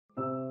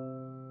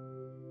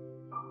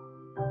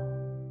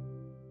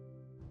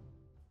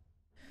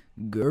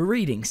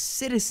Greetings,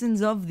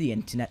 citizens of the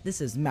internet.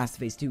 This is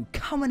Masterface2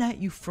 coming at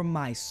you from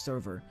my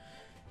server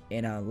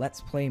in a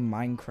Let's Play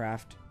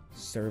Minecraft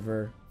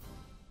server.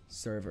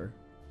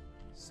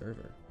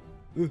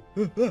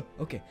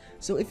 Okay,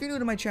 so if you're new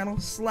to my channel,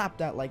 slap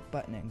that like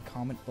button and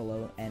comment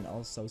below, and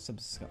also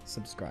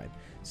subscribe.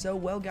 So,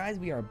 well, guys,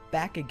 we are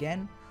back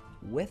again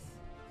with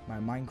my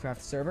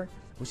Minecraft server,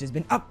 which has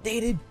been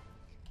updated.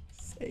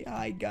 Say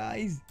hi,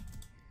 guys.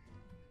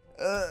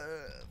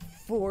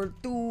 For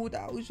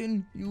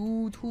 2,000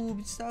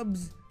 YouTube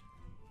subs.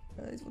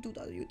 Guys, for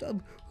 2,000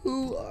 YouTube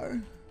who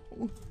are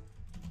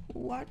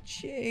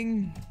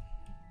watching.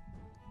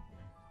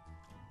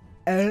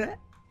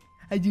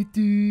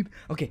 YouTube.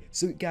 Okay,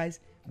 so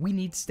guys, we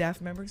need staff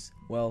members.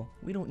 Well,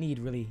 we don't need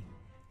really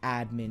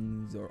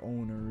admins or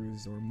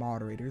owners or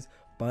moderators,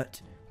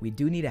 but we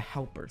do need a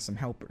helper, some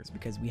helpers,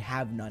 because we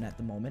have none at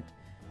the moment.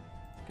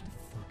 Get the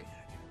fuck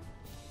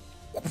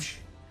out of here.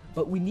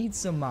 But we need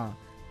some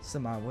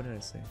what did I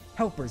say?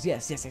 Helpers.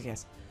 Yes.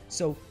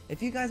 So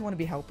if you guys want to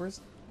be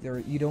helpers,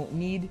 you don't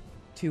need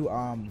to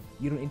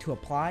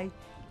apply.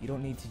 You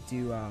don't need to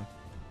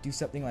do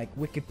something like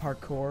wicked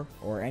parkour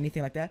or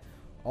anything like that.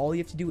 All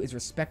you have to do is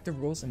respect the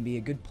rules and be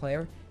a good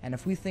player. And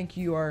if we think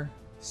you are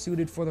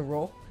suited for the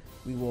role,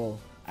 we will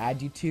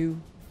add you to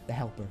the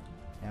helper.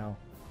 Now,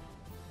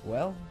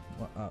 well,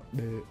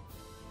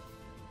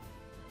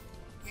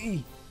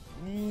 we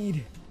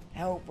need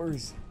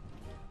helpers.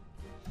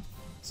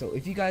 So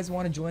if you guys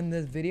want to join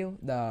this video,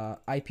 the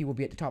IP will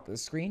be at the top of the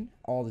screen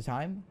all the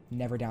time.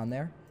 Never down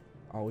there.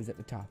 Always at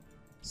the top.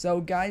 So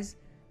guys,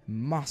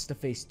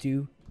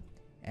 Masterface2,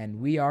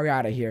 and we are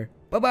out of here.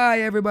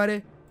 Bye-bye,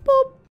 everybody. Boop.